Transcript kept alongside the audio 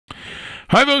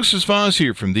Hi folks, Chris Voss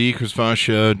here from the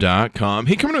chrisvossshow.com.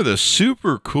 Hey, coming with a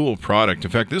super cool product.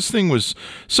 In fact, this thing was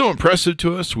so impressive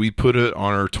to us, we put it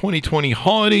on our 2020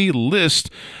 holiday list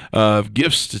of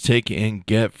gifts to take and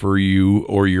get for you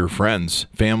or your friends,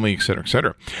 family, etc.,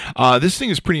 etc. This thing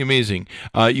is pretty amazing.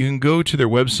 You can go to their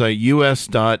website,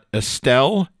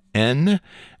 us.Astell&Kern,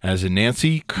 as in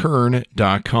Nancy,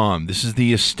 Kern.com. This is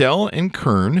the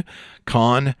Astell&Kern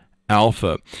KANN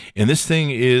Alpha, and this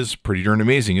thing is pretty darn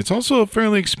amazing. It's also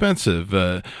fairly expensive,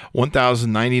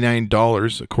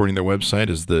 $1,099 according to their website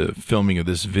as the filming of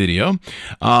this video,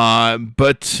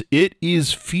 but it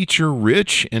is feature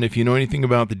rich, and if you know anything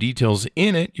about the details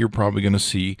in it, you're probably going to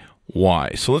see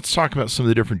why. So let's talk about some of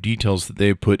the different details that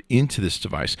they put into this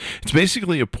device. It's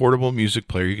basically a portable music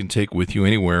player you can take with you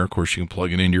anywhere. Of course, you can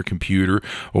plug it into your computer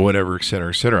or whatever,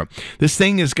 etc., etc. This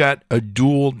thing has got a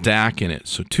dual DAC in it.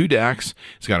 So 2 DACs.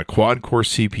 It's got a quad-core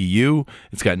CPU.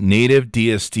 It's got native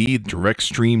DSD, direct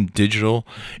stream digital.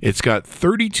 It's got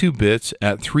 32 bits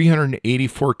at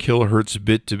 384 kilohertz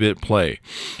bit-to-bit play.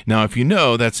 Now, if you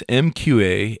know, that's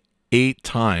MQA 8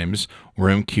 times, or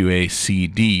MQA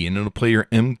CD, and it'll play your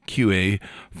MQA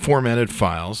formatted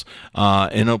files,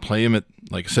 and it'll play them at,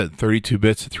 like I said, 32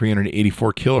 bits at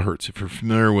 384 kilohertz. If you're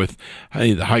familiar with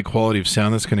the high quality of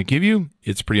sound that's going to give you,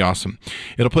 it's pretty awesome.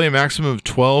 It'll play a maximum of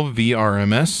 12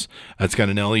 VRMS. It's got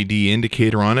an LED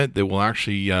indicator on it that will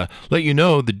actually let you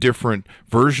know the different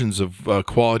versions of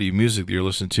quality of music that you're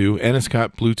listening to, and it's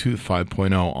got Bluetooth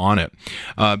 5.0 on it.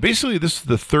 Basically, this is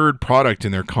the 3rd product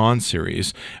in their KANN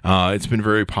series. It's been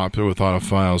very popular with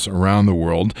audiophiles around the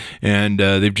world, and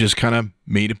they've just kind of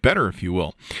made it better, if you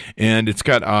will. And it's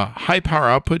got a high power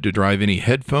output to drive any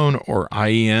headphone or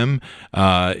IEM,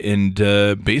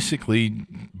 and basically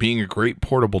being a great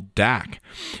portable DAC.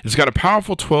 It's got a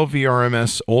powerful 12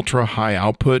 VRMS ultra high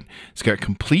output. It's got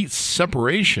complete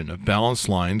separation of balance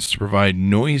lines to provide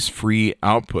noise-free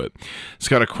output. It's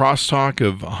got a crosstalk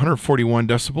of 141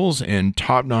 decibels and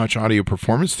top-notch audio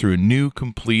performance through a new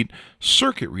complete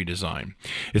circuit redesign.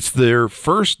 It's their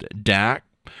first DAC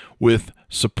with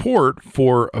support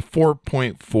for a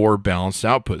 4.4 balanced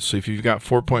output. So if you've got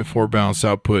 4.4 balanced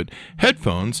output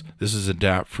headphones, this is a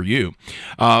DAC for you.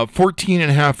 14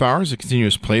 and a half hours of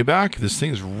continuous playback. This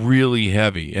thing is really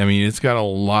heavy. I mean, it's got a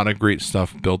lot of great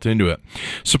stuff built into it.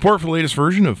 Support for the latest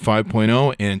version of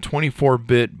 5.0 and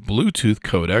 24-bit Bluetooth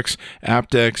codecs,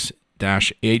 aptX,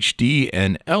 HD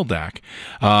and LDAC,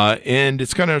 and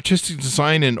it's got an artistic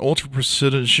design and ultra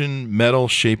precision metal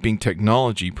shaping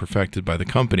technology perfected by the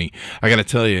company. I gotta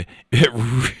tell you, it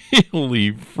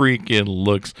really freaking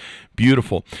looks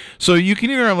beautiful. So you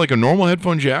can either have like a normal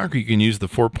headphone jack, or you can use the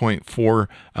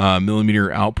 4.4 millimeter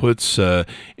outputs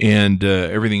and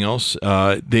everything else.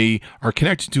 They are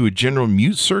connected to a general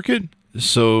mute circuit,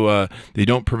 so they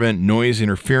don't prevent noise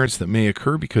interference that may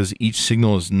occur because each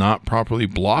signal is not properly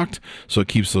blocked, so it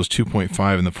keeps those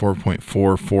 2.5 and the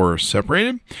 4.44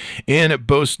 separated. And it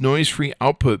boasts noise-free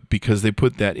output because they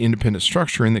put that independent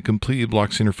structure in that completely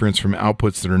blocks interference from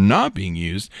outputs that are not being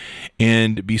used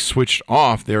and be switched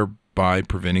off there, by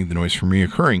preventing the noise from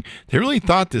reoccurring. They really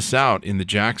thought this out in the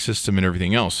jack system and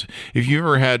everything else. If you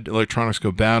ever had electronics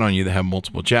go bad on you that have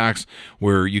multiple jacks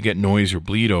where you get noise or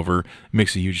bleed over, it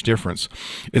makes a huge difference.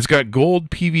 It's got gold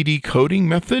PVD coating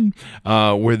method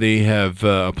where they have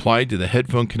applied to the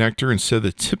headphone connector instead of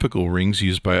the typical rings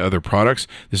used by other products.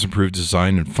 This improved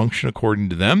design and function according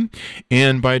to them.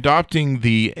 And by adopting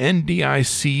the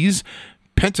NDIC's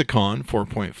Pentacon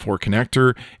 4.4 connector,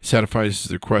 it satisfies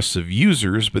the requests of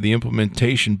users, but the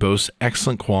implementation boasts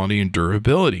excellent quality and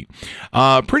durability.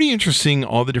 Pretty interesting,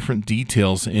 all the different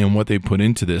details and what they put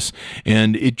into this.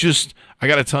 And it just, I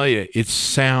got to tell you, it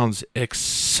sounds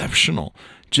exceptional.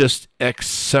 Just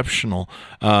exceptional.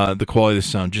 The quality of the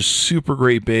sound, just super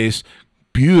great bass,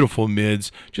 beautiful mids,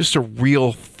 just a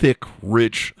real thick,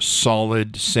 rich,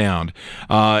 solid sound.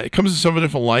 It comes in several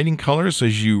different lighting colors. So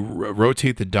as you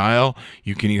rotate the dial,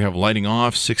 you can either have lighting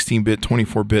off, 16-bit,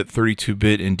 24-bit,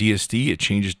 32-bit, and DSD. It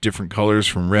changes different colors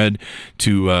from red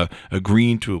to a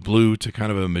green to a blue to kind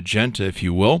of a magenta, if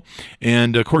you will.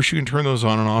 And of course, you can turn those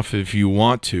on and off if you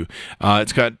want to.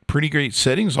 It's got pretty great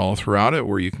settings all throughout it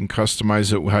where you can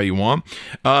customize it how you want.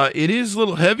 It is a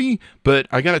little heavy, but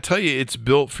I got to tell you, it's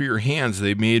built for your hands.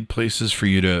 They made places for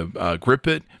you to grip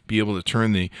it, be able to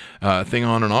turn the thing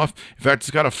on and off. In fact,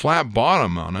 it's got a flat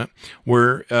bottom on it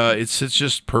where it sits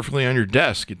just perfectly on your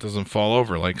desk. It doesn't fall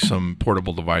over like some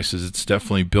portable devices. It's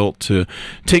definitely built to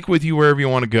take with you wherever you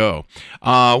want to go.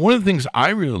 One of the things I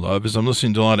really love is I'm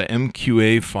listening to a lot of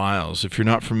MQA files. If you're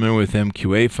not familiar with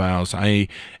MQA files, I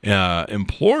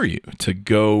implore you to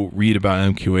go read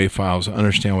about MQA files,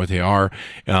 understand what they are.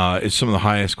 It's some of the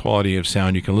highest quality of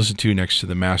sound you can listen to next to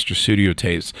the Master Studio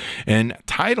tapes. And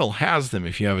Tidal has them.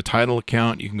 If you have a Tidal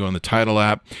account, you can go on the Tidal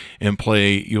app and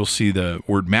play. You'll see the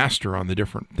word master on the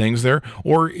different things there.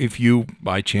 Or if you,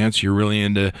 by chance, you're really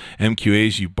into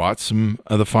MQAs, you bought some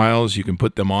of the files, you can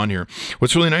put them on here.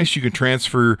 What's really nice, you can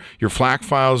transfer your FLAC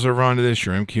files over onto this,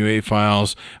 your MQA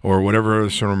files, or whatever other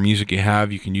sort of music you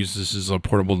have. You can use this as a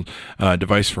portable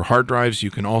device for hard drives.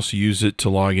 You can also use it to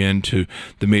log into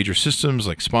the major systems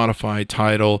like Spotify,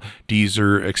 Tidal,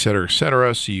 Deezer,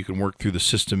 etc., so you can work through the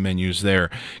system menus there.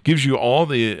 Gives you all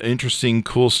the interesting,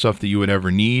 cool stuff that you would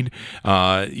ever need.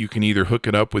 You can either hook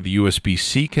it up with a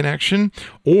USB-C connection,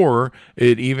 or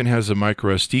it even has a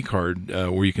micro SD card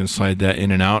where you can slide that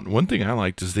in and out. One thing I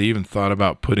liked is they even thought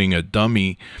about putting a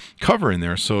dummy cover in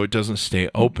there so it doesn't stay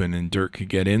open and dirt could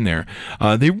get in there.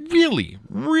 They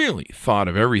really thought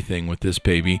of everything with this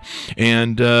baby.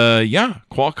 And yeah,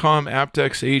 Qualcomm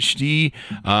aptX HD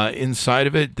inside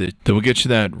of it that will get you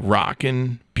that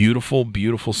rockin',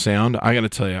 beautiful sound. I got to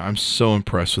tell you, I'm so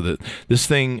impressed with it. This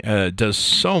thing does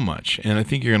so much, and I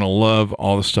think you're going to love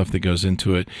all the stuff that goes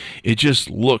into it. It just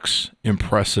looks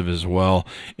impressive as well,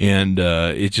 and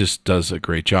it just does a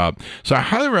great job. So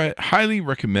I highly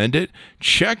recommend it.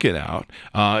 Check it out.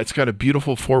 It's got a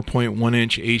beautiful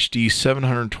 4.1-inch HD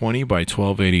 720 by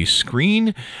 1280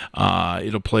 screen.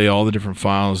 It'll play all the different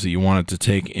files that you want it to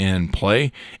take and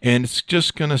play, and it's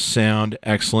just going to sound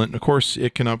excellent. And of course,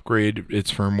 it can upgrade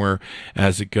its firmware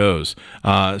as it goes.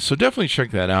 So definitely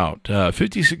check that out.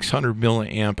 5600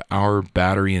 milliamp hour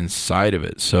battery inside of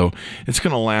it. So it's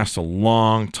going to last a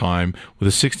long time with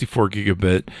a 64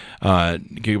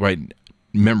 gigabyte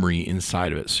memory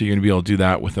inside of it. So you're going to be able to do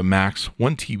that with a max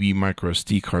 1 TB micro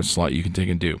SD card slot you can take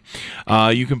and do.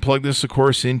 You can plug this, of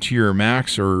course, into your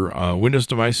Macs or Windows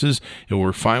devices. It will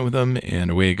work fine with them,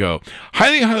 and away you go.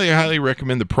 Highly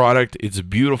recommend the product. It's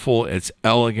beautiful. It's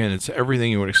elegant. It's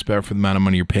everything you would expect for the amount of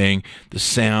money you're paying. The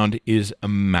sound is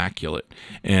immaculate,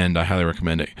 and I highly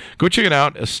recommend it. Go check it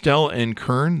out.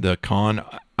 Astell&Kern, the KANN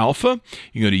Alpha.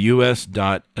 You go to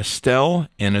us.astell,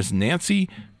 and as Nancy,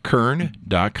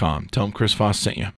 Kern.com. Tell them Chris Voss sent you.